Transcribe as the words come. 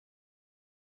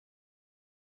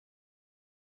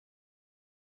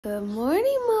Good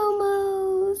morning,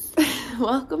 Momos.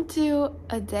 Welcome to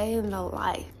a day in the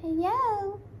life.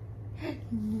 Hello.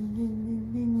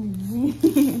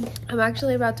 I'm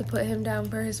actually about to put him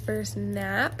down for his first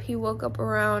nap. He woke up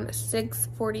around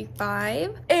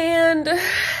 6:45, and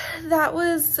I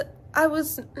was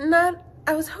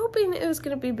hoping it was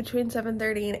gonna be between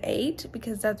 7:30 and 8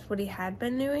 because that's what he had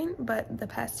been doing, but the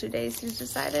past 2 days he's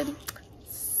decided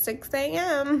 6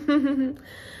 a.m.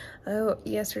 Oh,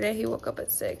 yesterday he woke up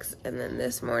at 6, and then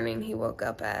this morning he woke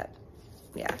up at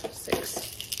 6.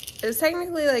 It was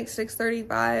technically like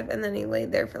 6:35, and then he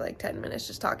laid there for like 10 minutes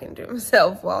just talking to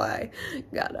himself while I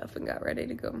got up and got ready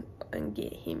to go and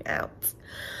get him out.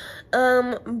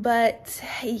 But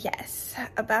yes,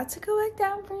 about to go back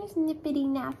down for his nippity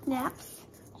naps.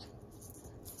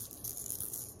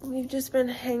 We've just been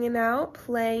hanging out,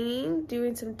 playing,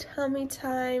 doing some tummy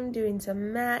time, doing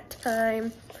some mat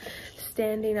time,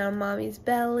 standing on mommy's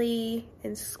belly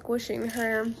and squishing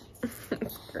her.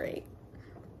 It's great.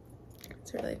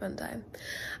 It's a really fun time.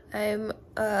 I'm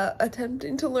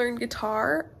attempting to learn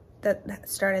guitar. That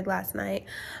started last night.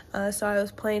 So I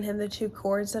was playing him the 2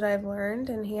 chords that I've learned,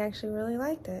 and he actually really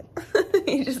liked it.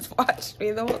 He just watched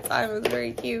me the whole time. It was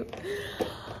very cute.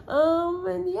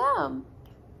 And yeah,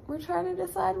 we're trying to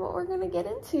decide what we're gonna get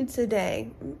into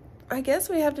today. I guess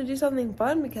we have to do something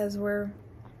fun because we're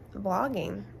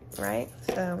vlogging, right?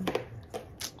 So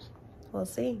we'll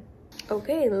see.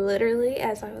 Okay, literally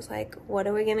as I was like, what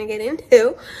are we gonna get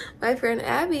into, my friend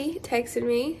Abby texted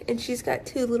me, and she's got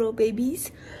 2 little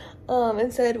babies,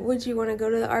 and said, would you want to go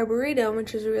to the Arboretum,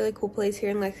 which is a really cool place here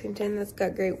in Lexington that's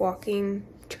got great walking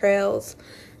trails,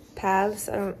 paths.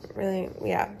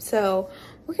 So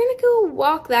we're gonna go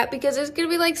walk that because it's gonna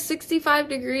be like 65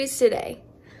 degrees today,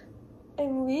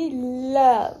 and we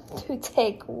love to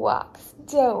take walks,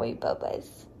 don't we,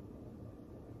 Bubba's?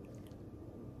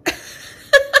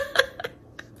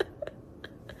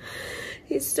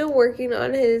 He's still working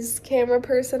on his camera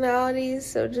personality,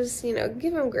 so just, you know,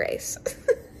 give him grace.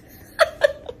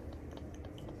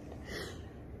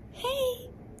 Hey.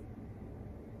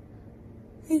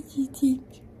 What do you think?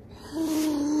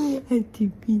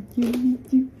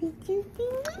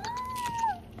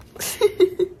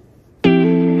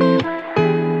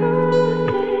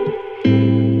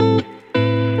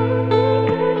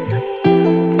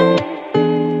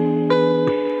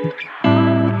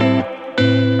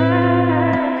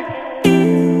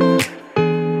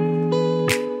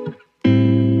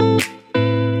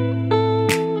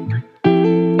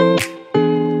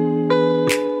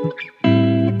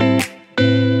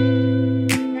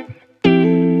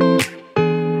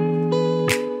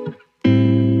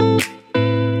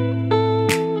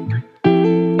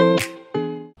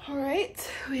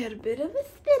 Bit of a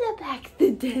spit-up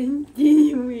accident,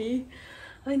 didn't we?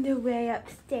 On the way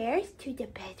upstairs to the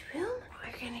bedroom,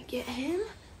 we're gonna get him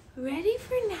ready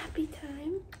for nappy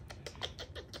time.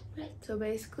 Right. So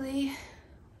basically,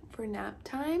 for nap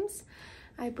times,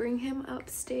 I bring him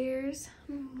upstairs,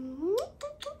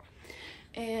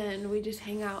 and we just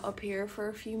hang out up here for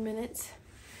a few minutes,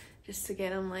 just to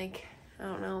get him, like, I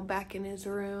don't know, back in his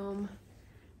room,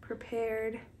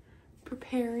 preparing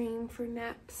for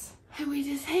naps. And we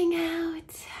just hang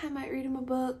out. I might read him a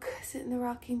book, sit in the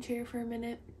rocking chair for a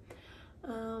minute,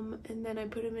 and then I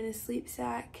put him in his sleep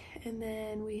sack, and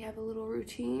then we have a little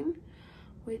routine,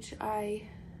 which I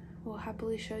will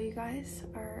happily show you guys,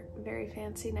 our very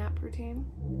fancy nap routine.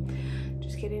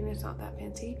 Just kidding, it's not that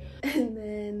fancy. And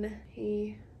then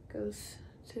he goes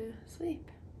to sleep.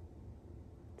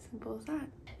 Simple as that.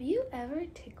 Have you ever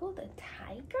tickled a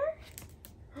tiger?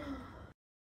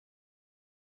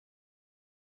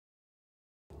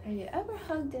 Have you ever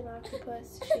hugged an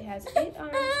octopus? She has 8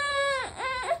 arms.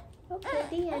 Okay,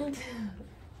 the end.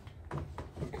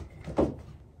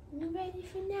 You ready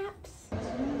for naps?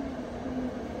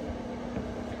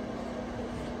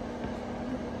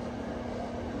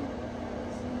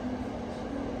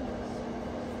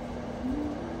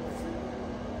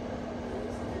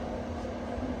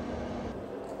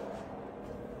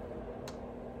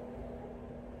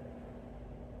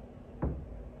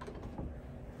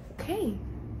 Okay.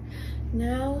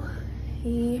 Now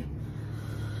he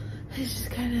is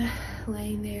just kind of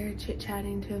laying there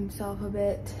chit-chatting to himself a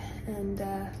bit, and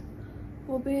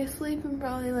we'll be asleep in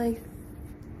probably like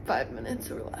 5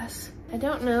 minutes or less. I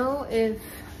don't know if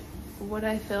what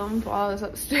I filmed while I was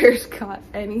upstairs got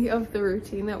any of the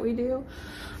routine that we do,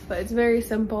 but it's very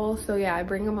simple. So yeah, I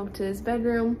bring him up to his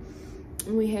bedroom,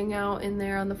 and we hang out in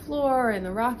there on the floor, in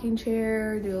the rocking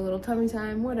chair, do a little tummy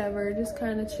time, whatever, just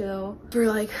kind of chill for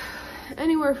like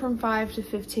anywhere from 5 to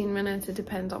 15 minutes. It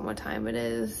depends on what time it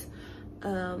is.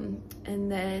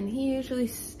 And then he usually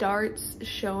starts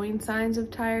showing signs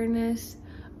of tiredness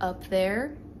up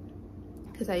there,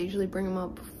 because I usually bring him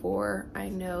up before I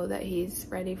know that he's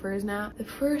ready for his nap. The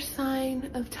first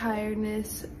sign of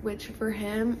tiredness, which for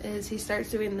him is he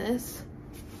starts doing this.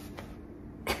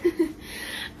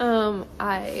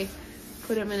 I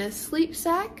put him in a sleep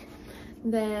sack,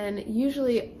 then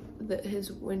usually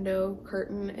his window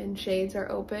curtain and shades are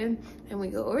open, and we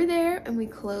go over there and we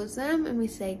close them and we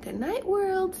say, "Good night,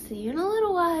 world, see you in a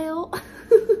little while."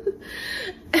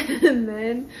 And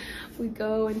then we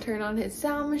go and turn on his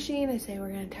sound machine. I say, "We're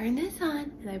gonna turn this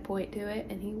on," and I point to it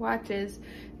and he watches.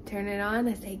 Turn it on,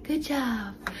 I say, "Good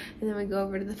job." And then we go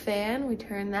over to the fan, we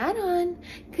turn that on,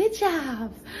 "Good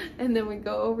job." And then we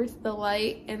go over to the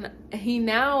light, and he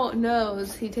now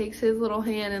knows. He takes his little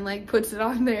hand and like puts it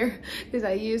on there, because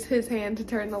I use his hand to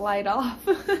turn the light off.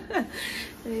 And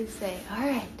I say, "All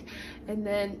right." And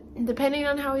then depending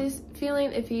on how he's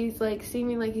feeling, if he's like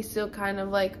seeming like he's still kind of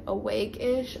like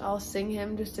awake-ish, I'll sing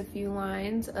him just a few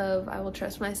lines of "I will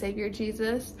trust my Savior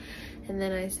Jesus." And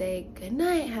then I say, "Good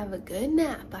night, have a good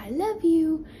nap, I love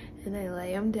you." And I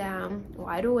lay him down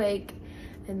wide awake,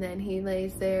 and then he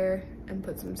lays there and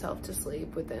puts himself to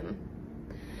sleep within.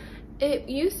 It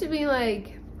used to be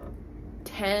like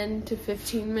 10 to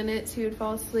 15 minutes he would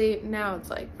fall asleep. Now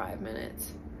it's like 5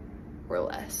 minutes or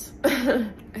less.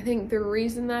 I think the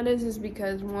reason that is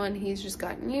because one, he's just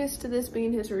gotten used to this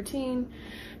being his routine,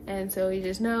 and so he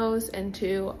just knows, and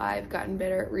two, I've gotten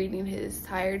better at reading his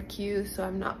tired cues, so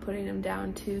I'm not putting him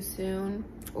down too soon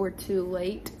or too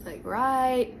late, like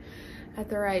right at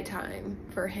the right time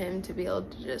for him to be able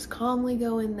to just calmly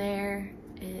go in there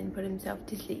and put himself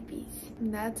to sleepies.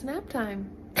 And that's nap time.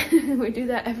 We do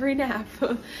that every nap.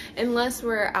 Unless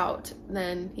we're out,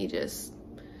 then he just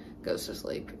goes to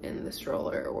sleep in the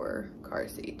stroller or car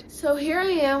seat. So here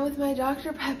I am with my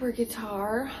Dr. Pepper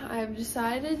guitar. I've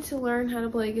decided to learn how to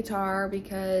play guitar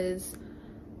because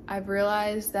I've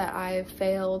realized that I've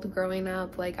failed growing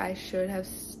up. Like, I should have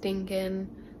stinking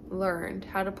learned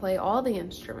how to play all the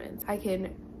instruments. I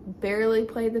can barely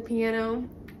play the piano,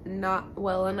 not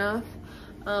well enough.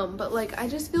 But like, I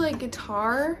just feel like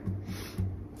guitar,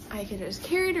 I could just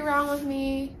carry it around with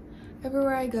me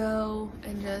everywhere I go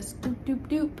and just doop doop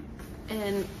doop,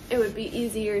 and it would be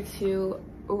easier to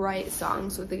write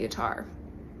songs with the guitar.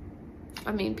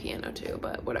 I mean piano too,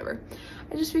 but whatever.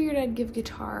 I just figured I'd give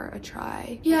guitar a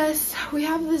try. Yes, we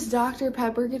have this Dr.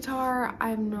 Pepper guitar. I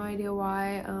have no idea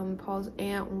why. Paul's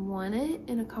aunt won it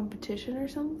in a competition or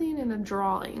something, in a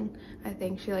drawing. I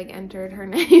think she like entered her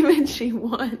name and she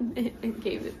won it and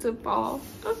gave it to Paul.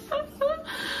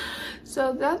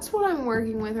 So that's what I'm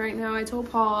working with right now. I told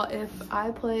Paul if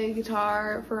I play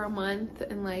guitar for a month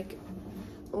and like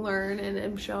learn and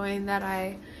am showing that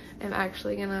I am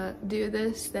actually gonna do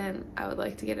this, then I would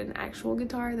like to get an actual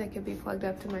guitar that could be plugged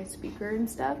up to my speaker and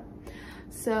stuff.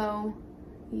 So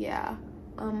yeah,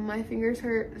 my fingers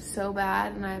hurt so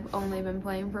bad and I've only been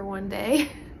playing for 1 day.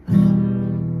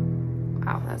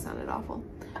 Wow, that sounded awful.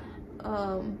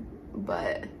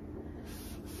 But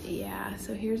yeah,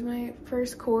 so here's my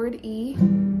first chord, E.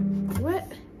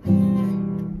 What?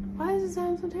 Why does it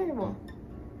sound so terrible?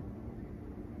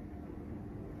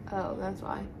 Oh, that's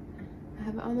why. I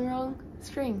have it on the wrong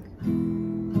string.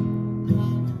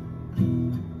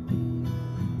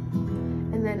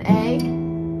 And then A.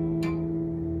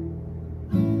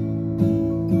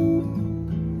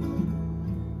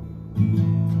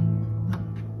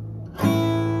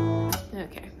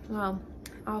 Okay, well,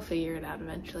 I'll figure it out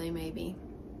eventually, maybe.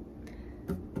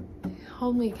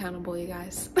 Hold me accountable, you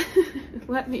guys.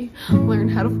 Let me learn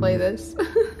how to play this.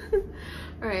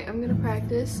 All right, I'm gonna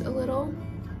practice a little,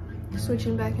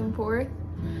 switching back and forth.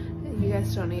 You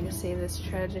guys don't need to see this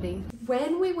tragedy.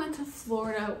 When we went to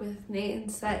Florida with Nate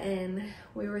and Sutton,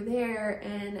 we were there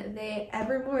and they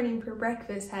every morning for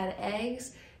breakfast had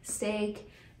eggs,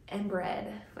 steak, and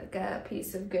bread, like a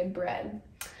piece of good bread.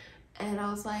 And I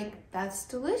was like, that's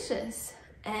delicious.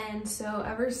 And so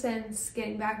ever since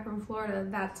getting back from Florida,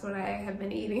 that's what I have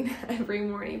been eating every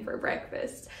morning for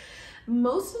breakfast.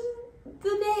 Most of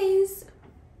the days,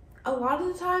 a lot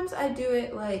of the times I do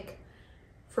it like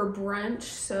for brunch,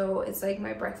 so it's like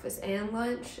my breakfast and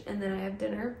lunch, and then I have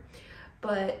dinner.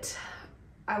 But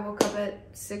I woke up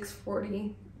at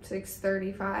 6:40,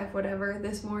 6:35, whatever,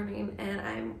 this morning, and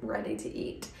I'm ready to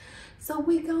eat. So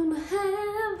we gonna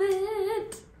have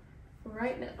it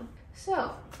right now.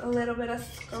 So a little bit of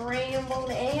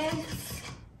scrambled eggs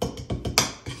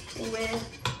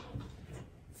with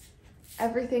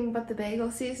everything but the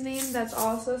bagel seasoning. That's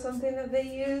also something that they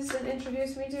used and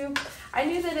introduced me to. I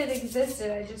knew that it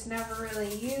existed, I just never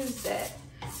really used it.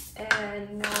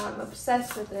 And now I'm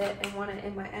obsessed with it and want it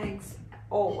in my eggs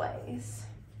always.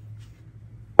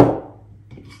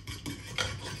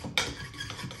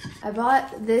 I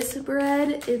bought this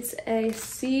bread. It's a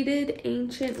seeded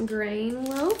ancient grain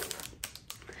loaf.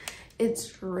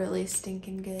 It's really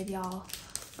stinking good, y'all.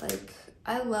 Like,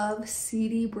 I love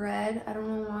seedy bread. I don't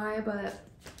know why, but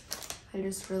I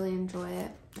just really enjoy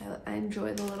it. I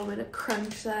enjoy the little bit of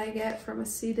crunch that I get from a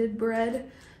seeded bread.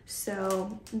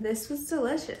 So this was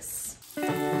delicious.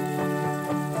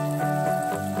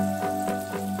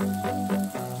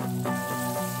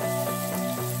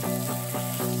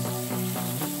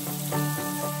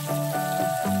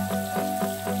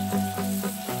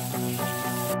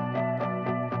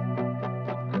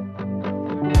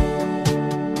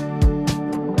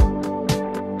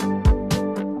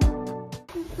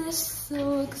 This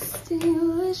looks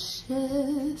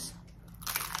delicious.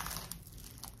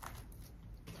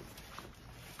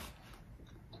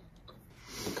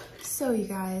 So you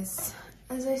guys,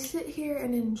 as I sit here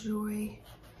and enjoy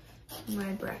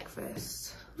my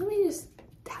breakfast, let me just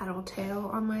tattletale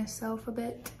on myself a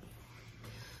bit.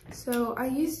 So I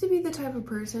used to be the type of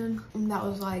person that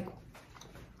was like,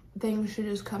 things should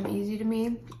just come easy to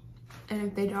me, and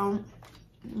if they don't,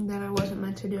 then I wasn't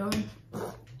meant to do them.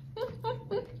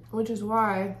 Which is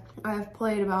why I've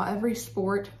played about every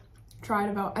sport, tried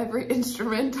about every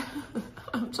instrument.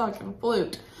 I'm talking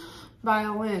flute,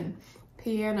 violin,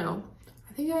 piano.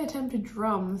 I think I attempted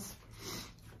drums,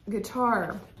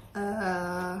 guitar.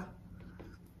 Yeah,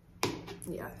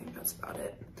 I think that's about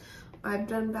it. I've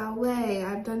done ballet,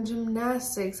 I've done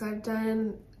gymnastics, I've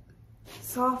done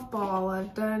softball,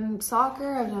 I've done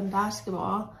soccer, I've done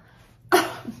basketball.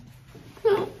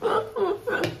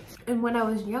 And when I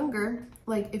was younger,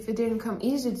 like, if it didn't come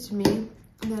easy to me,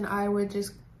 then I would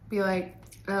just be like,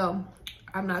 oh,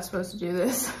 I'm not supposed to do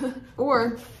this.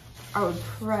 Or I would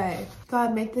pray,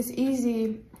 God, make this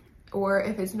easy. Or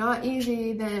if it's not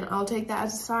easy, then I'll take that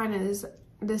as a sign as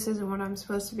this isn't what I'm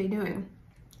supposed to be doing.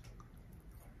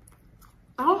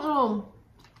 I don't know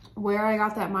where I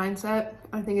got that mindset.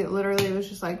 I think it literally was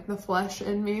just like the flesh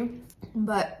in me.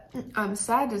 But I'm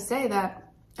sad to say that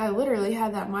I literally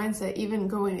had that mindset even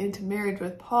going into marriage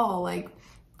with Paul, like,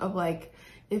 of like,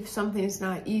 if something's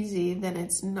not easy, then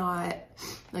it's not,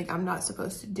 like, I'm not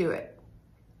supposed to do it.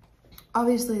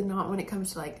 Obviously not when it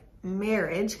comes to like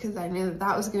marriage, because I knew that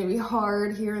that was going to be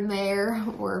hard here and there,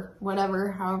 or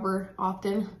whatever, however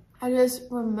often. I just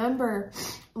remember,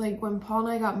 like, when Paul and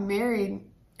I got married,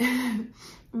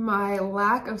 my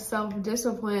lack of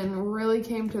self-discipline really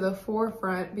came to the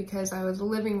forefront because I was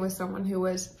living with someone who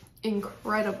was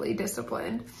incredibly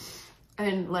disciplined,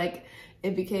 and like,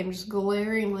 it became just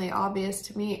glaringly obvious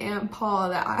to me and Paul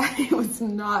that I was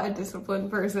not a disciplined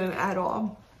person at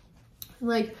all.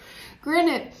 Like,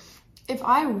 granted, if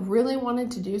I really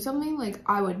wanted to do something, like,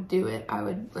 I would do it. I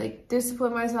would like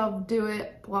discipline myself, do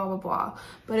it, blah, blah, blah.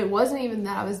 But it wasn't even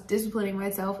that I was disciplining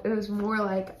myself. It was more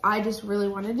like, I just really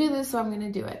want to do this, so I'm going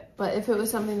to do it. But if it was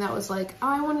something that was like,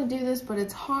 I want to do this, but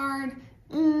it's hard,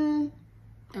 I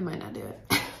might not do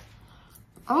it.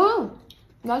 Oh,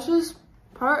 that's just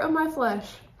part of my flesh,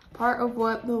 part of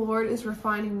what the Lord is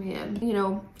refining me in. You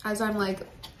know, as I'm like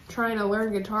trying to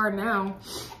learn guitar now,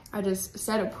 I just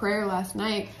said a prayer last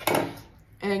night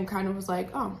and kind of was like,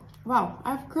 oh, wow,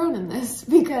 I've grown in this,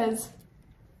 because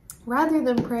rather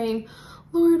than praying,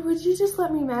 Lord, would you just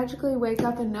let me magically wake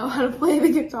up and know how to play the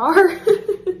guitar?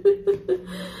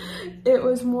 It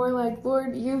was more like,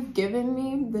 Lord, you've given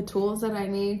me the tools that I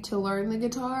need to learn the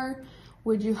guitar.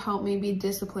 Would you help me be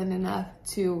disciplined enough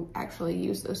to actually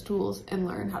use those tools and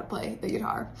learn how to play the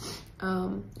guitar?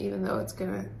 Even though it's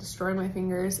gonna destroy my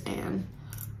fingers and,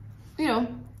 you know,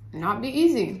 not be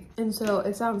easy. And so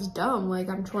it sounds dumb, like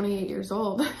I'm 28 years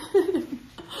old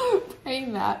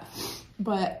praying that.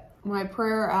 But my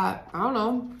prayer at, I don't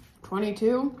know,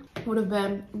 22 would have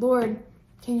been, Lord,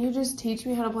 can you just teach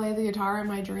me how to play the guitar in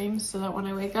my dreams so that when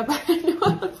I wake up, I know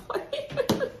how to play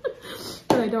it?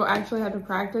 And I don't actually have to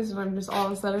practice and I'm just all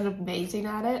of a sudden amazing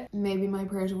at it. Maybe my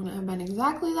prayers wouldn't have been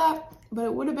exactly that, but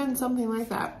it would have been something like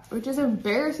that, which is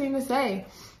embarrassing to say,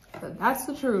 but that's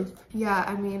the truth. Yeah,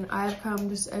 I mean, I've come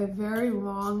just a very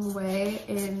long way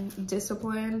in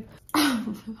discipline.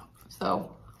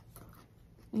 So,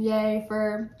 yay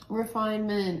for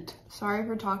refinement. Sorry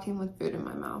for talking with food in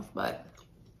my mouth, but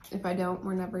if I don't,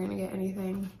 we're never gonna get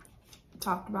anything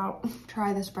talked about.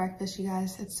 Try this breakfast, you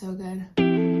guys. It's so good.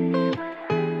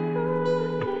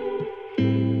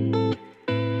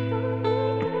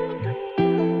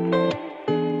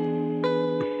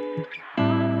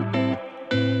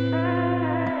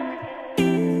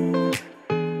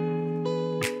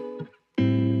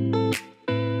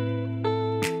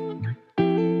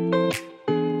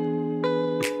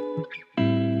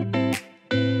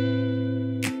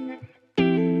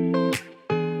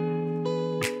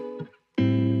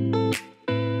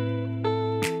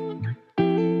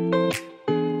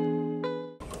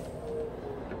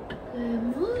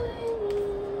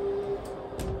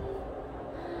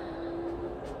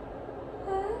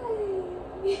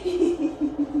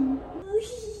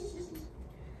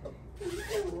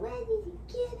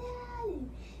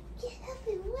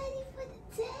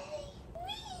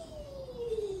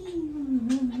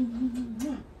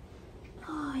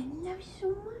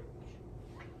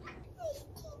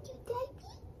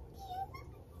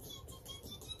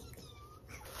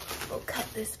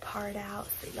 this part out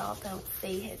so y'all don't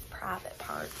see his private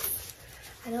parts.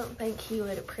 I don't think he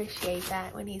would appreciate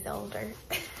that when he's older.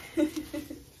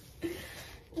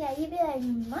 Yeah, you'd be like,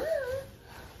 Mom,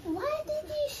 why did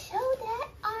you show that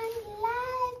on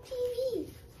live TV?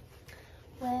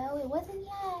 Well, it wasn't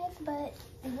live, but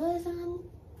it was on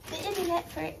the internet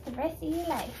for the rest of your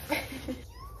life.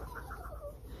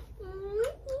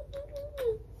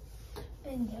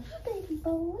 And yeah, baby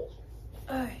boy.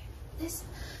 Alright, let's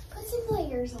put some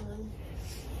layers on.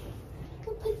 I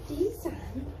can put these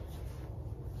on.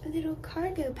 Little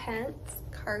cargo pants.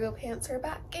 Cargo pants are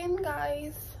back in,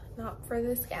 guys. Not for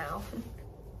this gal.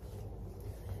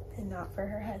 And not for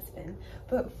her husband.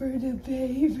 But for the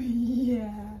baby,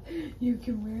 yeah. You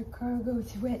can wear cargo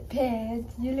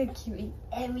sweatpants. You look cute in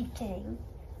everything.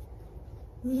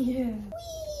 Yeah.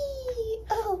 Whee!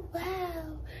 Oh,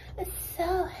 wow. It's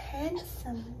so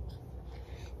handsome.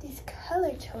 These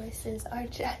color choices are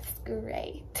just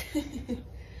great.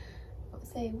 I'll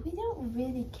say we don't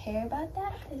really care about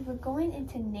that because we're going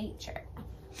into nature.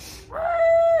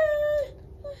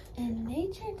 And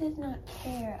nature does not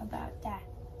care about that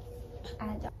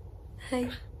at all. Hi.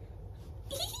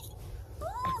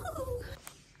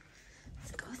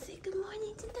 Let's go say good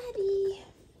morning to Daddy.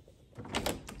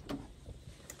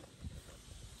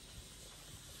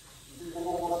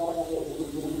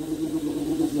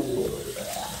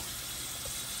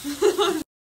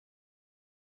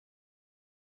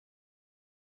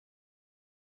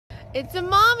 It's a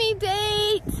mommy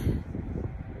date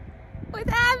with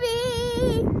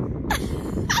Abby.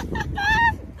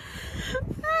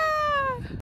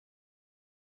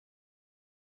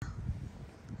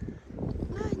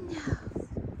 Oh no.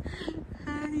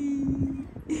 Hi.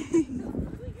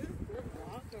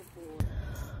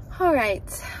 All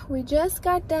right, we just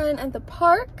got done at the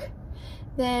park,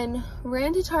 then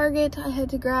ran to Target. I had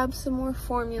to grab some more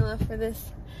formula for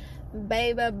this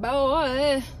baby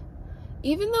boy.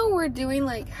 Even though we're doing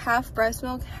like half breast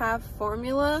milk, half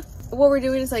formula, what we're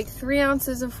doing is like 3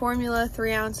 ounces of formula,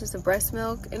 3 ounces of breast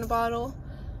milk in a bottle.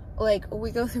 Like,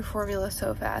 we go through formula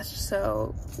so fast.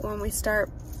 So when we start,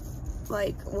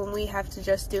 like when we have to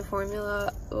just do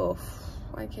formula, oh,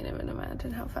 I can't even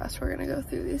imagine how fast we're gonna go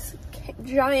through these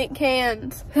giant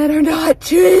cans that are not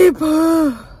cheap.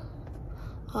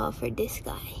 All for this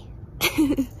guy.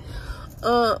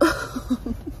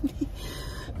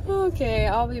 Okay,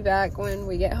 I'll be back when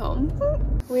we get home.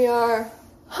 We are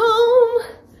home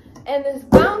and this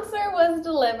bouncer was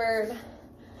delivered.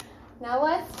 Now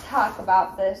let's talk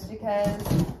about this because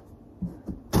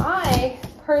I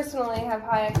personally have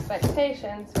high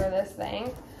expectations for this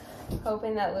thing,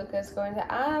 hoping that Luca's going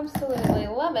to absolutely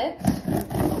love it,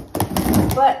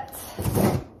 but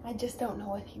I just don't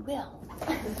know if he will.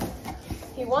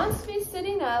 He wants to be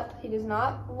sitting up. He does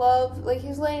not love, like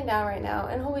he's laying down right now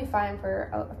and he'll be fine for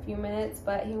a few minutes,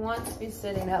 but he wants to be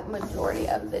sitting up majority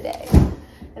of the day.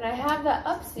 And I have that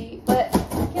up seat, but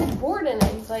he gets bored in it.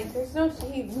 He's like,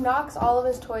 he knocks all of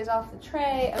his toys off the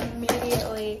tray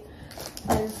immediately.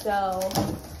 And so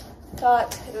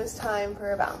thought it was time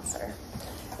for a bouncer.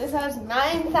 This has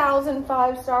 9,000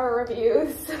 5-star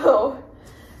reviews, so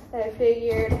I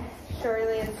figured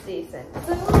surely it's decent.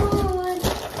 So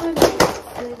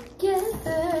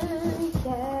together,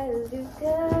 yeah,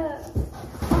 Luca.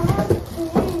 All the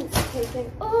things taking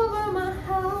over my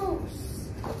house.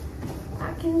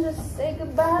 I can just say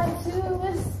goodbye to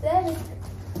aesthetic,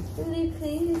 really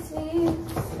pleasing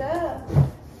stuff.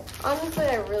 Honestly,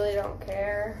 I really don't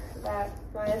care that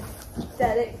my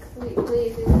aesthetically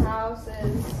pleasing house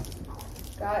has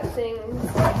got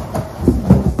things like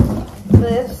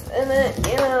this in it,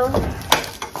 you know.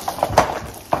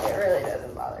 It really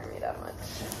doesn't bother me that much.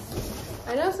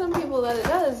 I know some people that it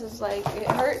does, it's like, it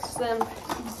hurts them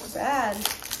bad.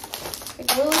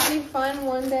 Like, will it be fun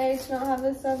one day to not have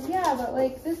this stuff? Yeah, but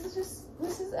like, this is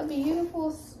a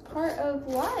beautiful part of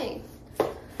life.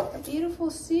 A beautiful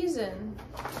season.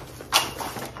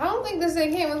 I don't think this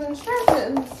thing came with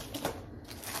instructions.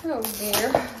 Oh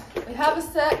dear. We have a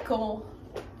set goal.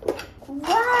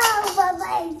 Wow,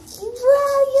 bye-bye.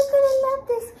 Wow, you're gonna love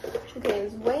this. Okay,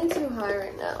 it's way too high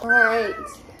right now. All right,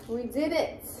 we did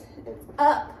it. It's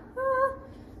up.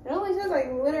 It only took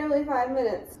like literally 5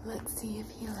 minutes. Let's see if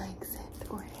he likes it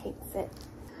or hates it.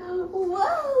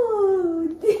 Whoa!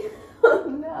 Oh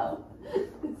no,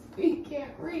 his feet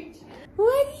can't reach.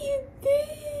 What do you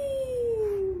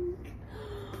think?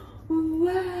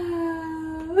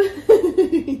 Wow!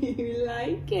 You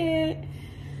like it?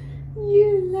 You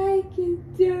like it,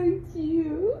 don't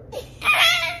you?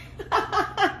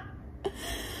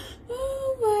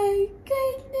 Oh my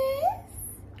goodness!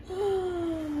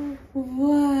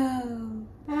 Wow!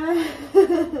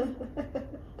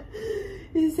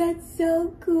 Is that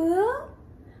so cool?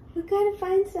 We gotta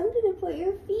find something to put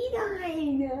your feet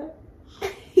on.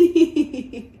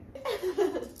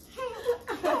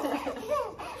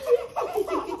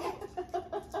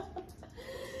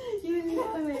 You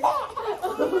know it. Oh,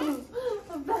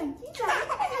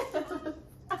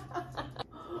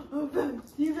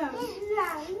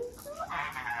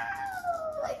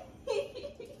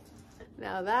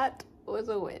 now that was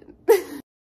a win.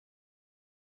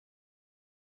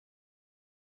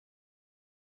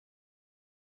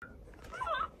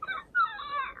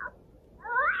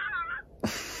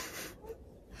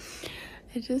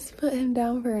 I just put him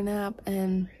down for a nap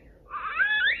and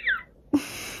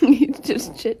he's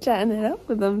just chit-chatting it up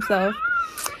with himself.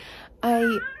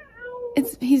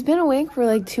 He's been awake for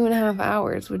like 2.5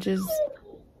 hours, which is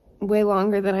way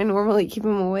longer than I normally keep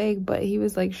him awake, but he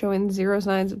was like showing 0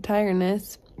 signs of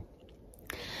tiredness.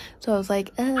 So I was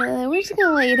like, we're just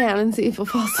gonna lay down and see if he'll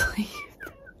fall asleep.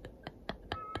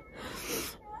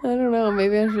 I don't know,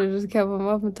 maybe I should have just kept him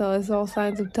up until I saw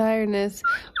signs of tiredness,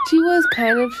 which he was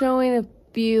kind of showing a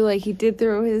few, like he did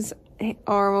throw his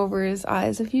arm over his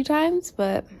eyes a few times,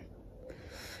 but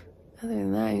other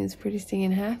than that, he was pretty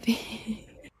stinging happy.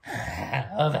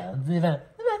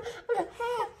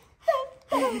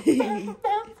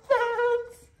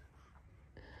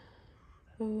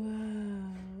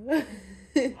 Wow.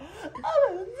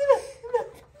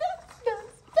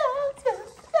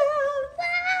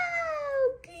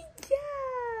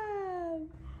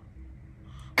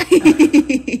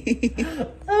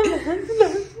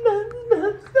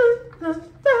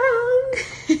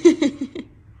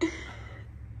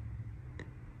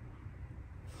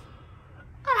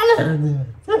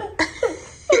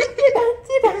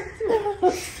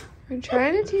 We're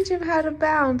trying to teach him how to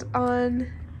bounce on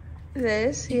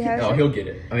this. He'll get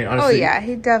it. I mean, honestly. Oh yeah,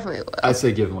 he definitely will. I'd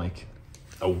say give him like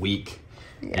a week,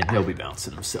 and he'll be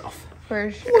bouncing himself.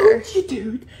 For sure. Won't you,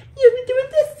 dude? You'll be doing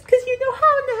this because you know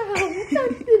how now.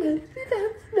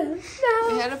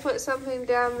 We had to put something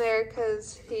down there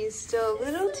because he's still a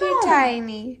little too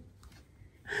tiny.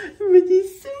 But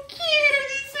he's so cute.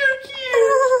 He's so cute.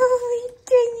 Oh my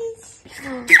goodness. He's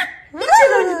doing it.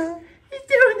 He's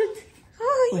doing it.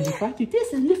 Oh, yeah. Well, if I do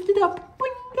this and lift it up.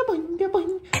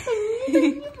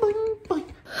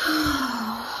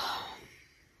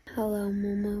 Hello,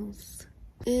 Momos.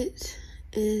 It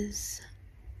is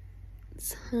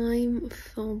time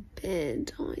for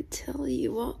bed, I tell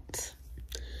you what.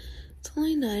 It's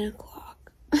only 9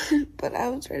 o'clock, but I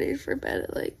was ready for bed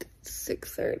at like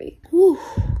 6:30. Whew.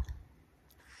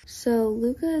 So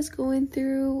Luca is going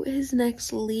through his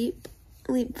next leap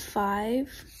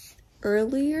 5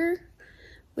 earlier,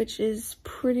 which is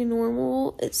pretty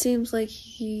normal. It seems like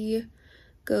he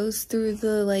goes through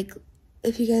the, like,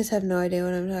 if you guys have no idea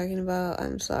what I'm talking about,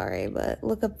 I'm sorry, but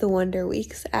look up the Wonder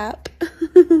Weeks app.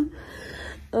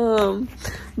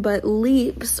 But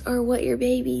leaps are what your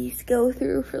babies go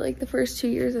through for like the first 2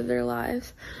 years of their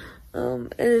lives.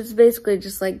 And it's basically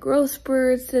just like growth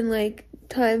spurts and like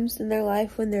times in their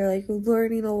life when they're like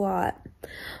learning a lot,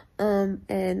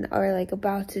 and are like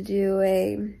about to do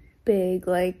a big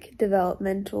like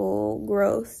developmental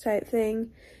growth type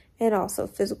thing, and also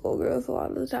physical growth a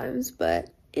lot of the times. But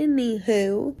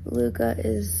anywho, Luca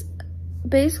is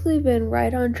basically been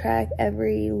right on track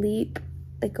every leap.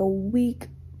 Like a week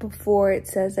before it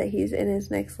says that he's in his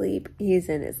next leap, he's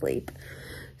in his leap.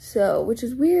 So, which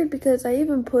is weird because I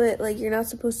even put, like, you're not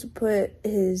supposed to put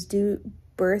his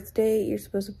birth date, you're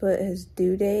supposed to put his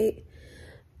due date.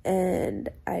 And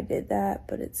I did that,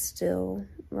 but it's still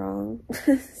wrong.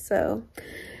 So,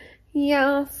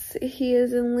 yes, he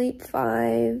is in leap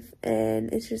 5,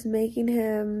 and it's just making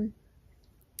him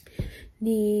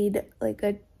need like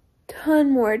a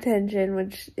ton more attention,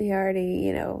 which he already,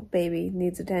 you know, baby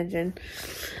needs attention.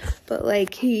 But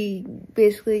like he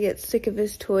basically gets sick of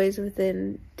his toys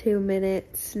within 2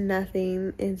 minutes.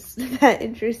 Nothing is that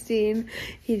interesting.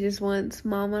 He just wants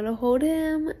mama to hold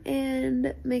him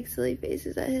and make silly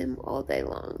faces at him all day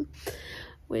long,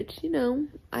 which, you know,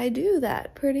 I do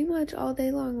that pretty much all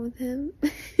day long with him.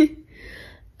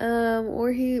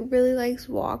 Or he really likes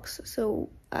walks, so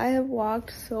I have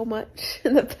walked so much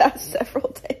in the past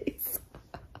several days.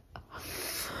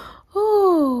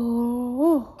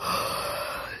 Oh,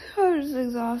 I was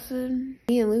exhausted.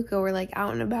 Me and Luca were like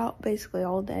out and about basically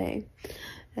all day,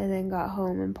 and then got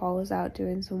home and Paul was out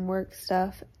doing some work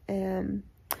stuff, and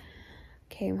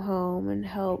came home and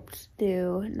helped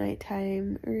do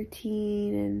nighttime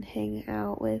routine and hang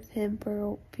out with him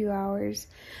for a few hours.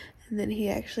 And then he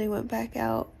actually went back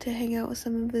out to hang out with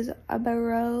some of his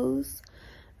bros,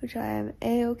 which I am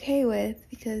a-okay with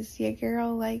because your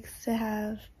girl likes to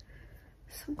have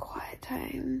some quiet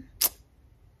time,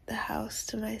 the house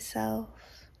to myself.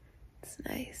 It's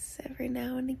nice every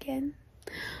now and again.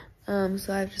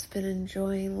 So I've just been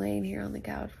enjoying laying here on the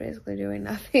couch, basically doing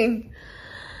nothing.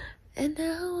 And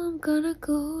now I'm gonna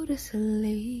go to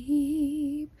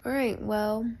sleep. Alright,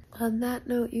 well, on that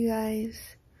note, you guys,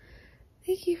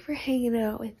 thank you for hanging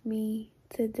out with me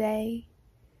today.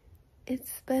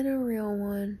 It's been a real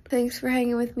one. Thanks for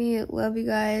hanging with me. Love you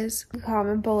guys.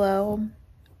 Comment below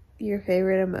your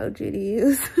favorite emoji to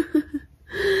use.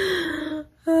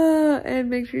 And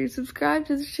make sure you subscribe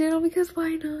to this channel, because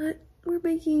why not? We're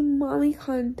making mommy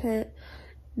content.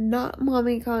 Not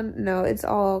mommy no, it's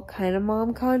all kind of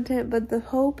mom content, but the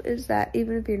hope is that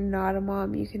even if you're not a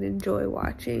mom, you can enjoy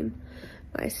watching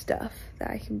my stuff, that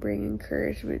I can bring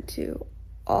encouragement to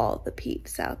all the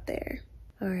peeps out there.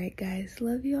 Alright guys,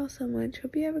 love you all so much.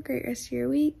 Hope you have a great rest of your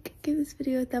week. Give this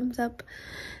video a thumbs up,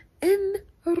 and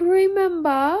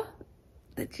remember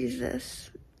that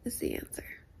Jesus is the answer.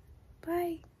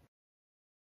 Bye.